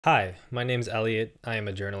Hi, my name's Elliot. I am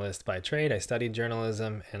a journalist by trade. I studied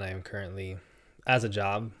journalism and I am currently, as a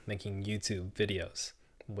job, making YouTube videos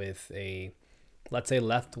with a, let's say,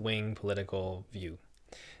 left-wing political view.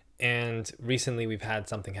 And recently we've had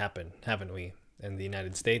something happen, haven't we, in the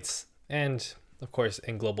United States and, of course,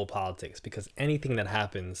 in global politics, because anything that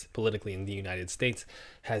happens politically in the United States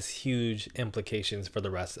has huge implications for the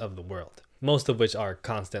rest of the world, most of which are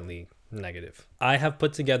constantly negative. I have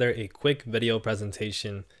put together a quick video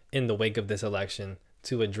presentation in the wake of this election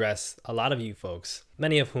to address a lot of you folks,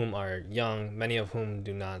 many of whom are young, many of whom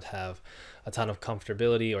do not have a ton of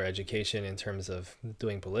comfortability or education in terms of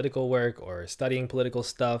doing political work or studying political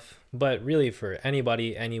stuff, but really for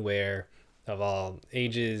anybody, anywhere, of all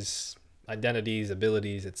ages, identities,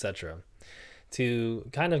 abilities, etc., to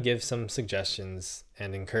kind of give some suggestions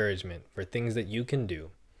and encouragement for things that you can do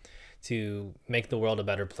to make the world a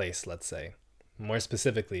better place, let's say. More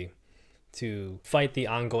specifically, to fight the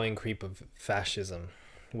ongoing creep of fascism,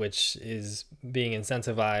 which is being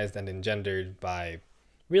incentivized and engendered by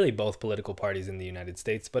really both political parties in the United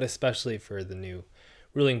States, but especially for the new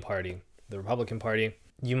ruling party, the Republican Party.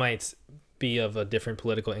 You might be of a different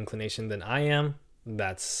political inclination than I am.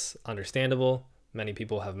 That's understandable. Many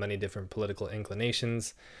people have many different political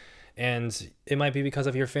inclinations, and it might be because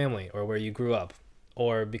of your family or where you grew up,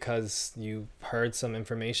 or because you heard some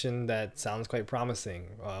information that sounds quite promising,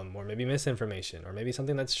 or maybe misinformation, or maybe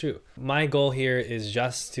something that's true. My goal here is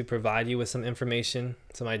just to provide you with some information,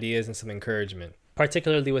 some ideas, and some encouragement,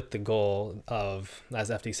 particularly with the goal of, as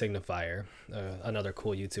FD Signifier, another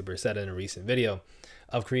cool YouTuber, said in a recent video,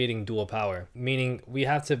 of creating dual power, meaning we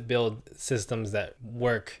have to build systems that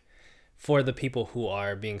work for the people who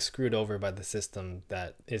are being screwed over by the system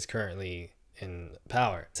that is currently in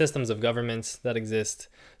power. Systems of governments that exist,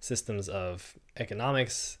 systems of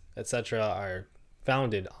economics, etc., are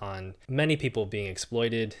founded on many people being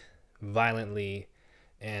exploited violently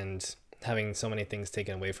and having so many things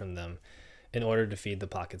taken away from them in order to feed the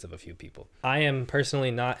pockets of a few people. I am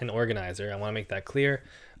personally not an organizer. I want to make that clear.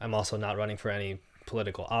 I'm also not running for any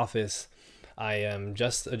political office. I am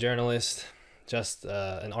just a journalist, just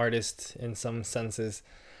an artist in some senses,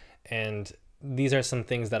 and these are some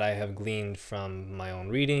things that I have gleaned from my own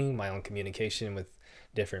reading, my own communication with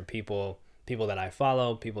different people, people that I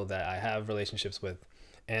follow, people that I have relationships with.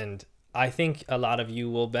 And I think a lot of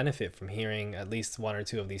you will benefit from hearing at least one or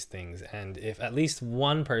two of these things. And if at least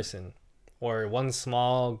one person or one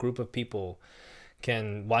small group of people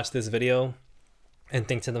can watch this video and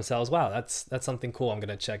think to themselves, wow, that's something cool I'm going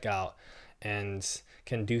to check out, and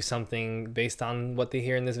can do something based on what they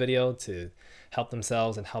hear in this video to help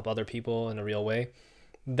themselves and help other people in a real way,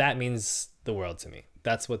 that means the world to me.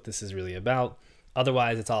 That's what this is really about.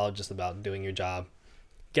 Otherwise, it's all just about doing your job,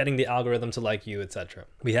 getting the algorithm to like you, etc.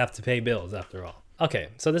 We have to pay bills after all. Okay,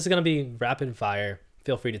 so this is going to be rapid fire.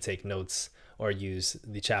 Feel free to take notes or use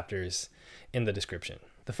the chapters in the description.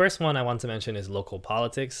 The first one I want to mention is local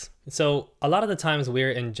politics. So a lot of the times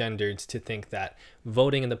we're engendered to think that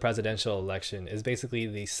voting in the presidential election is basically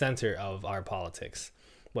the center of our politics.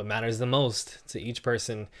 What matters the most to each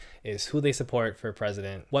person is who they support for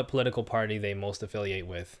president, what political party they most affiliate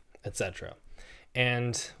with, etc.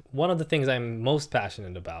 And one of the things I'm most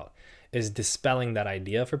passionate about is dispelling that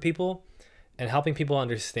idea for people and helping people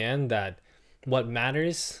understand that what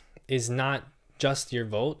matters is not just your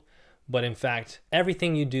vote, but in fact,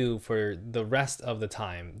 everything you do for the rest of the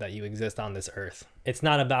time that you exist on this earth. It's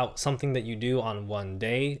not about something that you do on one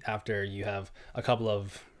day after you have a couple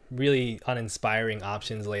of really uninspiring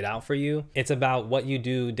options laid out for you. It's about what you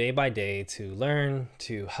do day by day to learn,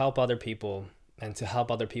 to help other people, and to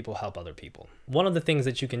help other people help other people. One of the things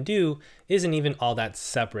that you can do isn't even all that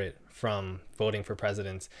separate from voting for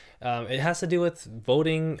presidents. It has to do with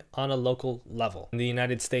voting on a local level. In the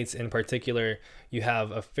United States in particular, you have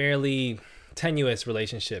a fairly tenuous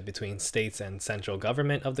relationship between states and central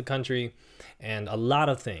government of the country, and a lot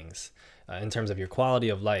of things in terms of your quality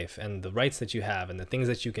of life and the rights that you have and the things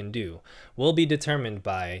that you can do will be determined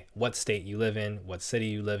by what state you live in, what city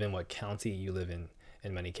you live in, what county you live in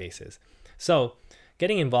many cases. So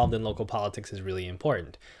getting involved in local politics is really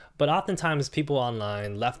important. But oftentimes people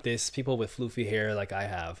online, leftists, people with floofy hair like I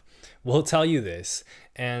have, will tell you this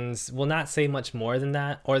and will not say much more than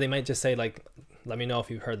that. Or they might just say, like, let me know if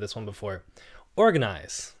you've heard this one before.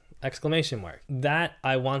 Organize! Exclamation mark. That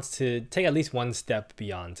I want to take at least one step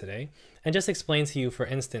beyond today and just explain to you, for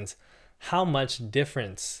instance, how much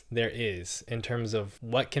difference there is in terms of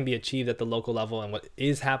what can be achieved at the local level and what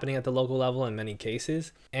is happening at the local level in many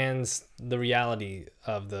cases, and the reality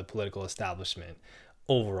of the political establishment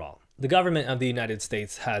overall. The government of the United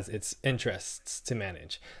States has its interests to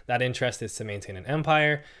manage. That interest is to maintain an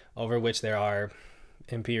empire over which there are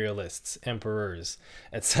imperialists, emperors,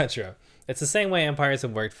 etc. It's the same way empires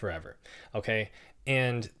have worked forever, okay?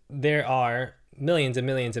 And there are millions and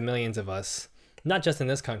millions and millions of us, not just in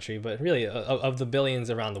this country, but really of the billions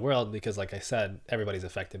around the world, because like I said, everybody's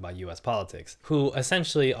affected by US politics, who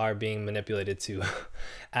essentially are being manipulated to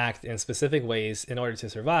act in specific ways in order to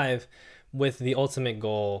survive, with the ultimate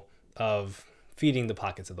goal of feeding the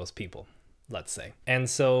pockets of those people, let's say. And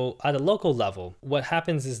so at a local level, what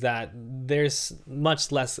happens is that there's much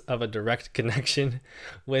less of a direct connection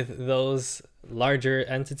with those larger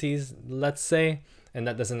entities, let's say, and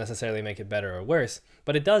that doesn't necessarily make it better or worse,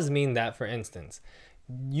 but it does mean that, for instance,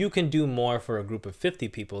 you can do more for a group of 50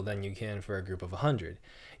 people than you can for a group of 100.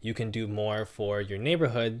 You can do more for your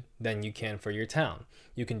neighborhood than you can for your town.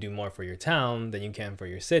 You can do more for your town than you can for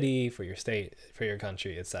your city, for your state, for your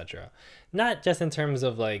country, etc. Not just in terms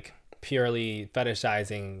of like purely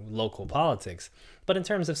fetishizing local politics, but in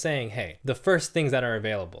terms of saying, hey, the first things that are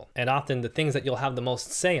available, and often the things that you'll have the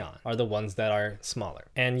most say on, are the ones that are smaller.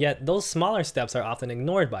 And yet those smaller steps are often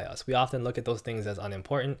ignored by us. We often look at those things as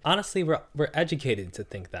unimportant. Honestly, we're educated to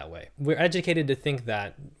think that way. We're educated to think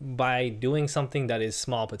that by doing something that is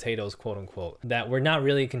small potatoes, quote unquote, that we're not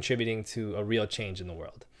really contributing to a real change in the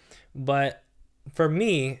world. But for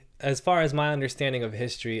me, as far as my understanding of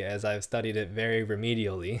history, as I've studied it very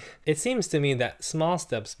remedially, it seems to me that small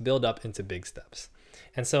steps build up into big steps.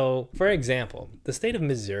 And so, for example, the state of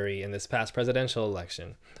Missouri in this past presidential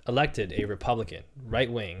election elected a Republican,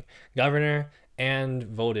 right-wing governor and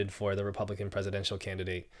voted for the Republican presidential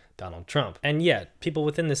candidate, Donald Trump. And yet, people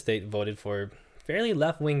within the state voted for fairly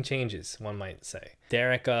left-wing changes, one might say.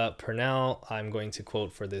 Derek Purnell, I'm going to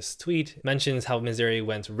quote for this tweet, mentions how Missouri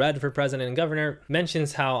went red for president and governor,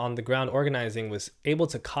 mentions how on the ground organizing was able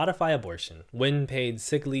to codify abortion, win paid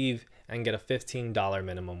sick leave, and get a $15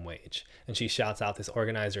 minimum wage. And she shouts out this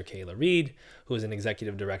organizer, Kayla Reed, who is an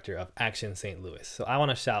executive director of Action St. Louis. So I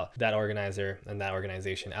want to shout that organizer and that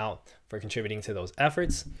organization out for contributing to those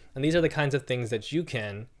efforts. And these are the kinds of things that you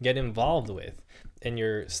can get involved with in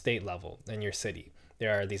your state level, in your city.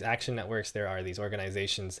 There are these action networks, there are these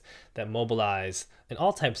organizations that mobilize in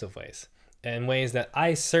all types of ways, in ways that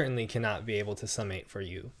I certainly cannot be able to summate for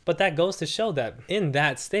you. But that goes to show that in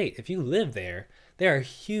that state, if you live there, there are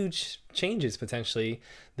huge changes potentially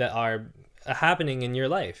that are happening in your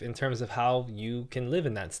life in terms of how you can live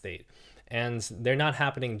in that state. And they're not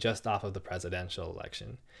happening just off of the presidential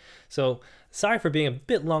election. So sorry for being a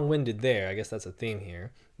bit long-winded there. I guess that's a theme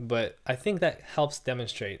here. But I think that helps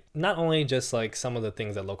demonstrate not only just like some of the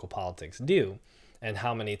things that local politics do and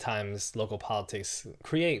how many times local politics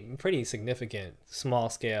create pretty significant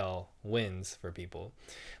small-scale wins for people,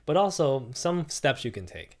 but also some steps you can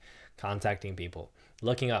take. Contacting people,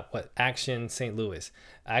 looking up what Action St. Louis,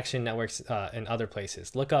 Action Networks and other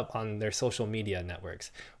places. Look up on their social media networks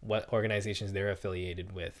what organizations they're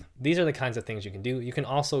affiliated with. These are the kinds of things you can do. You can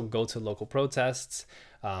also go to local protests.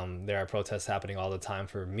 There are protests happening all the time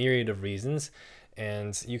for a myriad of reasons.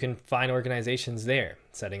 And you can find organizations there,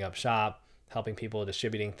 setting up shop, helping people,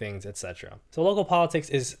 distributing things, etc. So local politics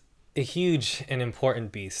is a huge and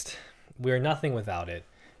important beast. We're nothing without it.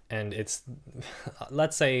 And it's,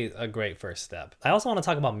 let's say, a great first step. I also want to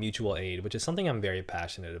talk about mutual aid, which is something I'm very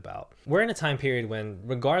passionate about. We're in a time period when,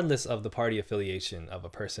 regardless of the party affiliation of a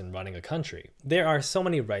person running a country, there are so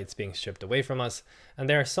many rights being stripped away from us, and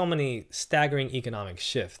there are so many staggering economic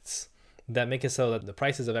shifts that make it so that the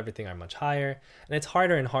prices of everything are much higher, and it's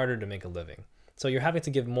harder and harder to make a living. So you're having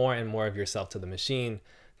to give more and more of yourself to the machine,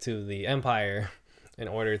 to the empire, in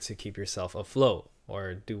order to keep yourself afloat,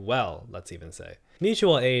 or do well, let's even say.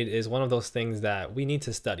 Mutual aid is one of those things that we need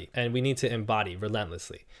to study and we need to embody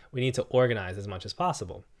relentlessly. We need to organize as much as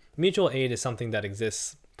possible. Mutual aid is something that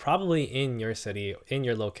exists probably in your city, in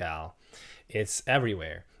your locale. It's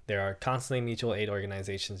everywhere. There are constantly mutual aid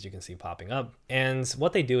organizations you can see popping up. And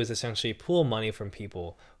what they do is essentially pool money from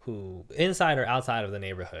people who, inside or outside of the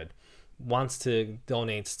neighborhood, wants to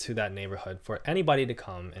donate to that neighborhood for anybody to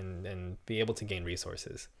come and be able to gain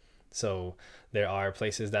resources. So there are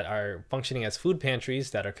places that are functioning as food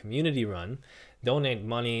pantries that are community run, donate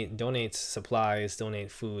money, donate supplies, donate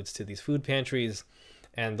foods to these food pantries.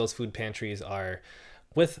 And those food pantries are,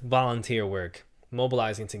 with volunteer work,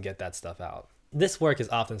 mobilizing to get that stuff out. This work is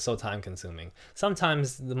often so time consuming.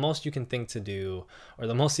 Sometimes the most you can think to do, or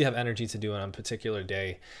the most you have energy to do on a particular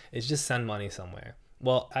day, is just send money somewhere.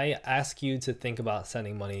 Well, I ask you to think about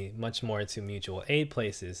sending money much more to mutual aid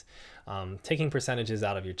places, taking percentages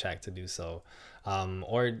out of your check to do so,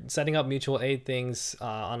 or setting up mutual aid things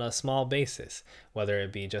on a small basis, whether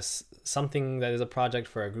it be just something that is a project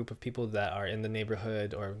for a group of people that are in the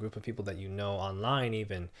neighborhood or a group of people that you know online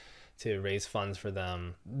even, to raise funds for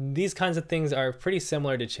them. These kinds of things are pretty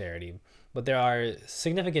similar to charity, but there are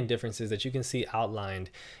significant differences that you can see outlined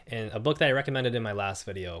in a book that I recommended in my last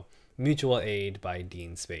video, Mutual Aid by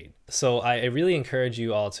Dean Spade. So I really encourage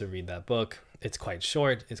you all to read that book. It's quite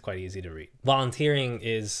short, it's quite easy to read. Volunteering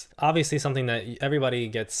is obviously something that everybody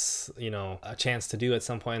gets, a chance to do at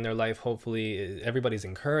some point in their life. Hopefully everybody's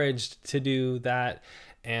encouraged to do that.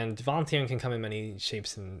 And volunteering can come in many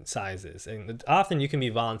shapes and sizes. And often you can be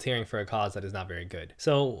volunteering for a cause that is not very good.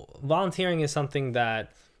 So volunteering is something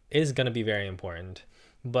that is going to be very important,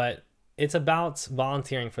 but it's about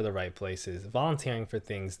volunteering for the right places, volunteering for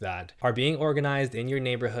things that are being organized in your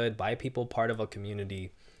neighborhood by people part of a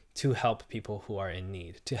community to help people who are in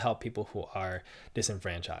need, to help people who are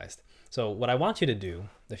disenfranchised. So what I want you to do,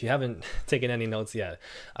 if you haven't taken any notes yet,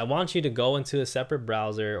 I want you to go into a separate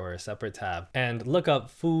browser or a separate tab and look up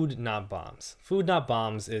Food Not Bombs. Food Not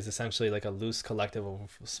Bombs is essentially like a loose collective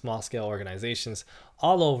of small-scale organizations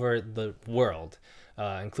all over the world,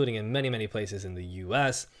 including in many, many places in the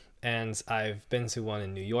US. And I've been to one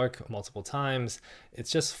in New York multiple times.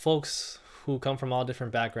 It's just folks who come from all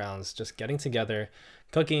different backgrounds just getting together,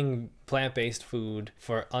 cooking plant-based food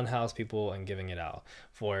for unhoused people and giving it out,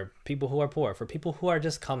 for people who are poor, for people who are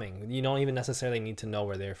just coming. You don't even necessarily need to know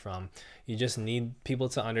where they're from. You just need people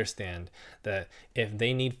to understand that if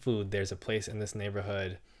they need food, there's a place in this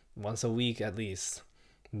neighborhood once a week at least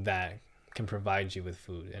that can provide you with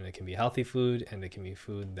food. And it can be healthy food, and it can be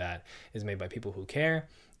food that is made by people who care,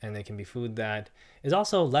 and it can be food that is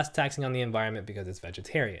also less taxing on the environment because it's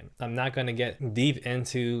vegetarian. I'm not going to get deep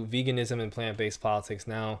into veganism and plant-based politics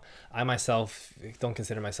now. I myself don't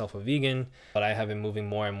consider myself a vegan, but I have been moving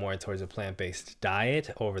more and more towards a plant-based diet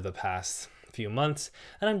over the past few months,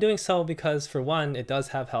 and I'm doing so because, for one, it does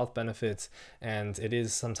have health benefits, and it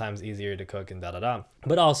is sometimes easier to cook and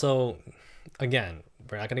but also, again,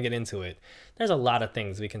 we're not going to get into it. There's a lot of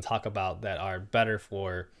things we can talk about that are better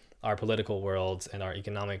for our political worlds and our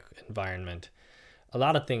economic environment. A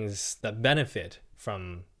lot of things that benefit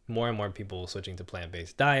from more and more people switching to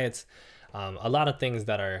plant-based diets. A lot of things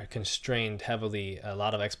that are constrained heavily, a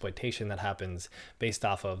lot of exploitation that happens based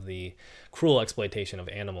off of the cruel exploitation of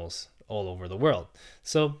animals all over the world.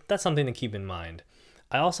 So that's something to keep in mind.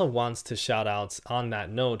 I also want to shout out on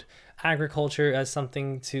that note, agriculture as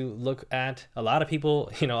something to look at. A lot of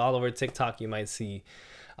people, all over TikTok, you might see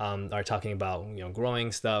are talking about,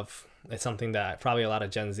 growing stuff. It's something that probably a lot of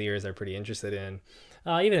Gen Zers are pretty interested in,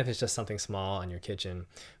 even if it's just something small in your kitchen.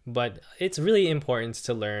 But it's really important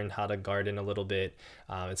to learn how to garden a little bit.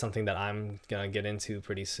 It's something that I'm going to get into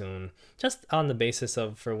pretty soon, just on the basis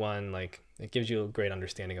of, for one, like, it gives you a great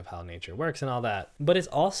understanding of how nature works and all that. But it's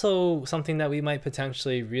also something that we might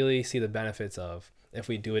potentially really see the benefits of if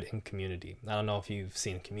we do it in community. I don't know if you've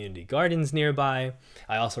seen community gardens nearby.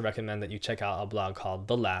 I also recommend that you check out a blog called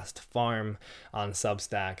The Last Farm on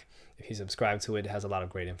Substack. If you subscribe to it, it has a lot of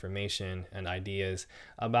great information and ideas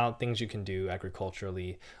about things you can do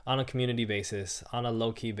agriculturally on a community basis, on a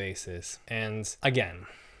low-key basis. And again,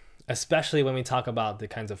 especially when we talk about the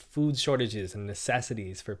kinds of food shortages and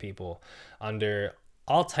necessities for people under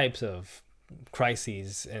all types of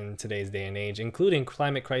crises in today's day and age, including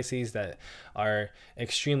climate crises that are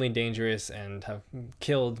extremely dangerous and have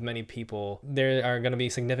killed many people. There are going to be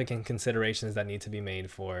significant considerations that need to be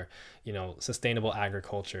made for, sustainable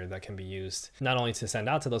agriculture that can be used not only to send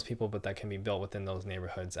out to those people, but that can be built within those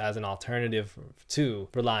neighborhoods as an alternative to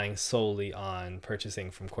relying solely on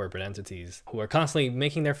purchasing from corporate entities who are constantly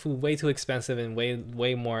making their food way too expensive and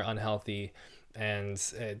way more unhealthy. And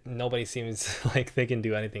nobody seems like they can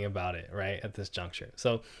do anything about it right at this juncture.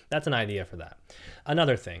 So that's an idea for that.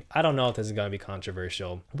 Another thing, I don't know if this is going to be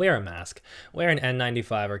controversial. Wear a mask. Wear an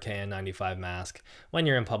N95 or KN95 mask when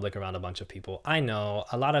you're in public around a bunch of people. I know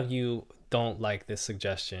a lot of you don't like this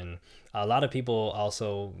suggestion. A lot of people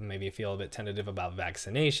also maybe feel a bit tentative about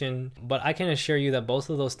vaccination, but I can assure you that both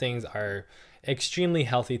of those things are extremely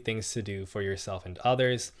healthy things to do for yourself and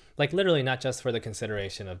others. Like, literally not just for the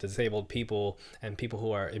consideration of disabled people and people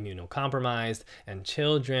who are immunocompromised and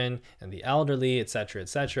children and the elderly,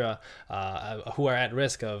 etc., who are at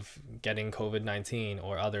risk of getting COVID-19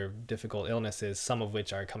 or other difficult illnesses, some of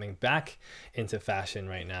which are coming back into fashion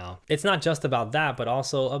right now. It's not just about that, but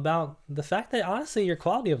also about the fact that honestly your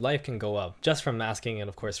quality of life can go up just from masking and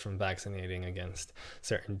of course from vaccinating against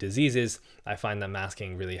certain diseases. I find that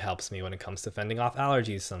masking really helps me when it comes to fending off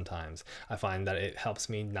allergies sometimes. I find that it helps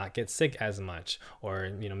me not get sick as much, or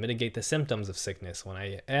mitigate the symptoms of sickness when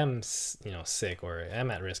I am sick or am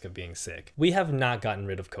at risk of being sick. We have not gotten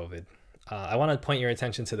rid of COVID. I want to point your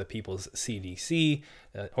attention to the People's CDC,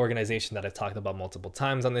 organization that I've talked about multiple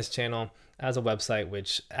times on this channel, as a website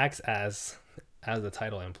which acts as the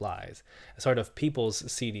title implies, a sort of People's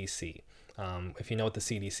CDC. If you know what the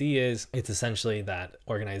CDC is, it's essentially that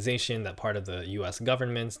organization, that part of the US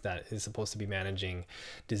government that is supposed to be managing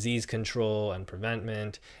disease control and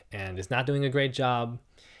preventment, and is not doing a great job.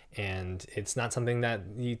 And it's not something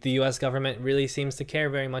that the US government really seems to care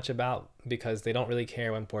very much about, because they don't really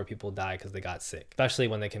care when poor people die because they got sick, especially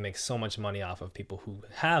when they can make so much money off of people who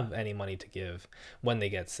have any money to give when they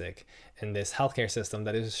get sick in this healthcare system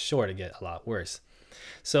that is sure to get a lot worse.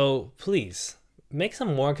 So please, make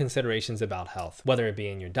some more considerations about health, whether it be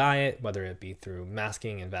in your diet, whether it be through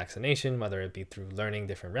masking and vaccination, whether it be through learning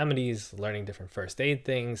different remedies, learning different first aid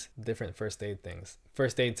techniques.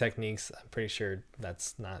 I'm pretty sure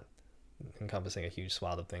that's not encompassing a huge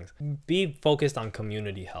swath of things. Be focused on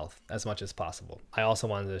community health as much as possible. I also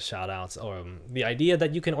wanted to shout out the idea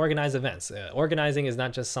that you can organize events. Organizing is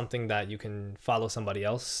not just something that you can follow somebody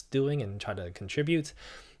else doing and try to contribute,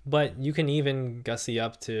 but you can even gussy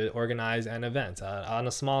up to organize an event. On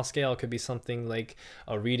a small scale, it could be something like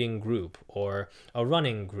a reading group or a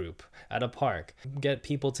running group at a park. Get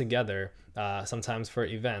people together sometimes for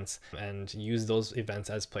events, and use those events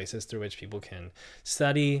as places through which people can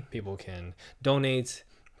study, people can donate,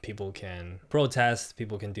 people can protest,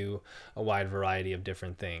 people can do a wide variety of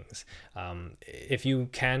different things. If you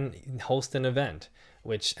can host an event,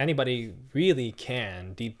 which anybody really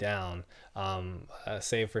can deep down,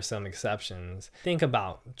 save for some exceptions, think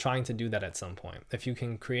about trying to do that at some point. If you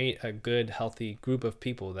can create a good, healthy group of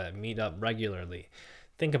people that meet up regularly,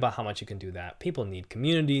 think about how much you can do that. People need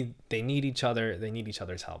community, they need each other, they need each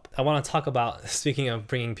other's help. I want to talk about, speaking of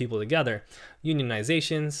bringing people together,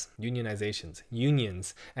 unions,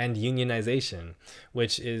 and unionization,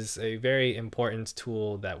 which is a very important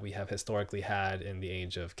tool that we have historically had in the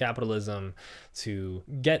age of capitalism to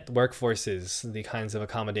get workforces the kinds of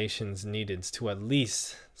accommodations needed to at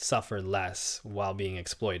least suffer less while being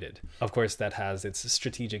exploited. Of course, that has its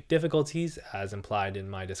strategic difficulties, as implied in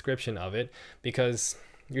my description of it, because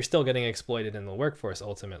you're still getting exploited in the workforce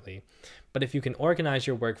ultimately. But if you can organize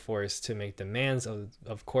your workforce to make demands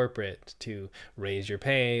of corporate to raise your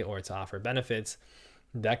pay or to offer benefits,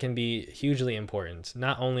 that can be hugely important,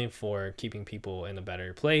 not only for keeping people in a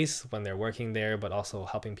better place when they're working there, but also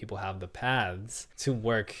helping people have the paths to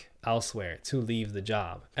work elsewhere, to leave the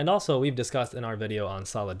job. And also, we've discussed in our video on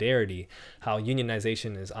solidarity how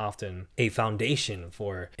unionization is often a foundation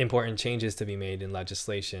for important changes to be made in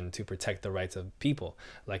legislation to protect the rights of people,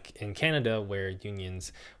 like in Canada, where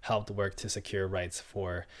unions helped work to secure rights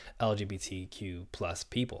for LGBTQ plus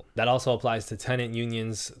people. That also applies to tenant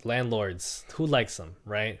unions, landlords. Who likes them,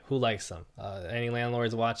 right? Who likes them? Any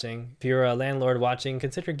landlords watching? If you're a landlord watching,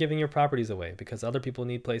 consider giving your properties away, because other people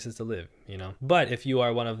need places to live, But if you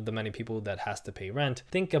are one of the many people that has to pay rent,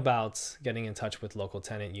 think about getting in touch with local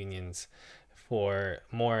tenant unions for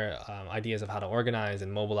more ideas of how to organize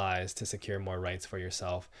and mobilize to secure more rights for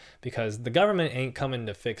yourself, because the government ain't coming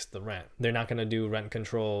to fix the rent. They're not going to do rent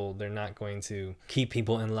control. They're not going to keep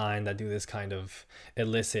people in line that do this kind of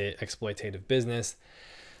illicit, exploitative business.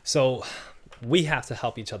 So we have to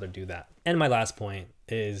help each other do that. And my last point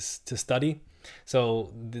is to study.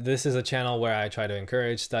 So this is a channel where I try to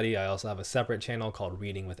encourage study. I also have a separate channel called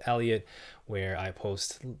Reading with Elliot, where I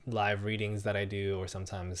post live readings that I do, or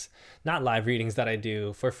sometimes not live readings that I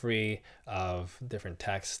do, for free of different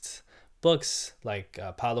texts, books like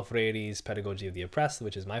Paulo Freire's Pedagogy of the Oppressed,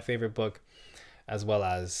 which is my favorite book, as well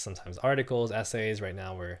as sometimes articles, essays. Right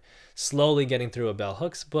now we're slowly getting through a Bell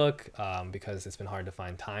Hooks book because it's been hard to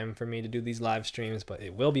find time for me to do these live streams, but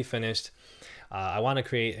it will be finished. I want to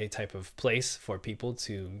create a type of place for people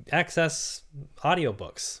to access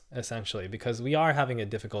audiobooks, essentially, because we are having a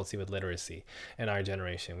difficulty with literacy in our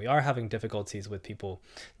generation. We are having difficulties with people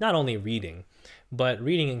not only reading, but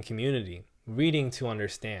reading in community, reading to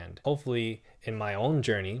understand. Hopefully, in my own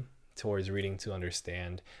journey towards reading to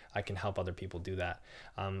understand, I can help other people do that.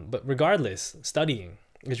 But regardless, studying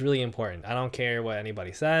is really important. I don't care what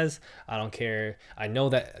anybody says. I don't care. I know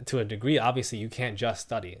that to a degree, obviously, you can't just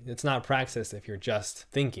study. It's not praxis if you're just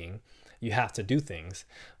thinking. You have to do things,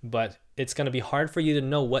 but it's going to be hard for you to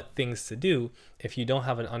know what things to do if you don't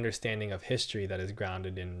have an understanding of history that is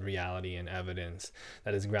grounded in reality and evidence,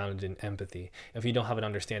 that is grounded in empathy, if you don't have an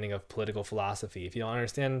understanding of political philosophy, if you don't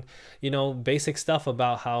understand, basic stuff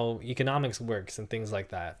about how economics works and things like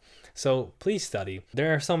that. So please study.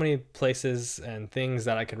 There are so many places and things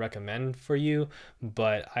that I could recommend for you,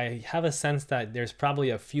 but I have a sense that there's probably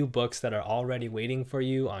a few books that are already waiting for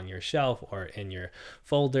you on your shelf or in your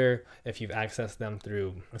folder if you've accessed them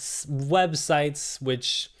through websites,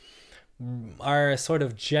 which are a sort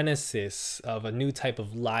of genesis of a new type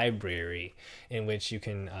of library in which you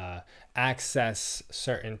can access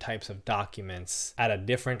certain types of documents at a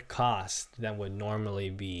different cost than would normally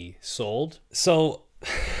be sold. So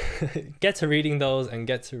get to reading those and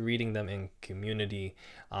get to reading them in community.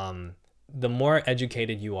 The more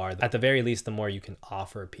educated you are, at the very least, the more you can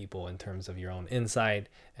offer people in terms of your own insight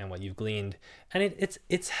and what you've gleaned. And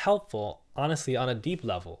it's helpful, honestly, on a deep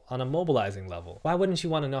level, on a mobilizing level. Why wouldn't you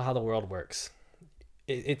want to know how the world works?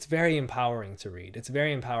 It's very empowering to read. It's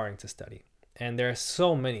very empowering to study. And there are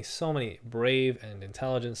so many brave and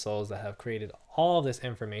intelligent souls that have created all of this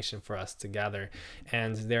information for us to gather.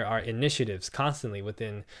 And there are initiatives constantly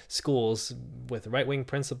within schools with right-wing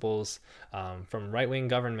principles from right-wing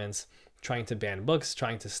governments trying to ban books,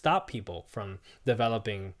 trying to stop people from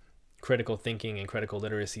developing critical thinking and critical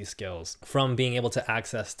literacy skills, from being able to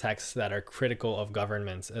access texts that are critical of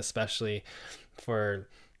governments, especially for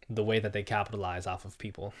the way that they capitalize off of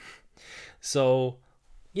people. So,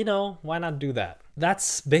 why not do that?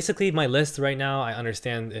 That's basically my list right now. I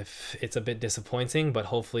understand if it's a bit disappointing, but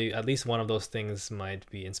hopefully at least one of those things might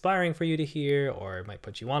be inspiring for you to hear, or it might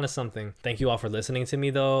put you onto something. Thank you all for listening to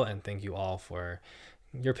me though, and thank you all for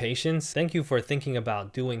your patience. Thank you for thinking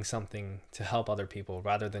about doing something to help other people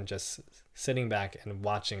rather than just sitting back and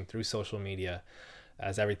watching through social media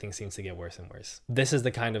as everything seems to get worse and worse. This is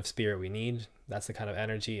the kind of spirit we need. That's the kind of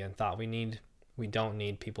energy and thought we need. We don't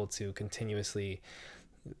need people to continuously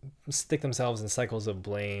stick themselves in cycles of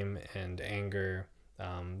blame and anger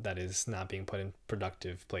that is not being put in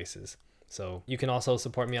productive places. So you can also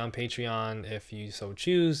support me on Patreon if you so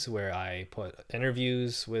choose, where I put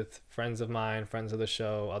interviews with friends of mine, friends of the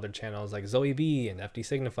show, other channels like Zoe B and FD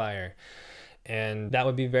Signifier. And that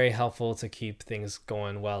would be very helpful to keep things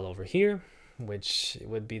going well over here, which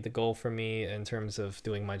would be the goal for me in terms of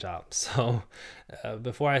doing my job. So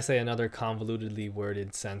before I say another convolutedly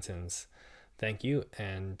worded sentence, thank you,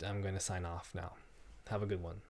 and I'm going to sign off now. Have a good one.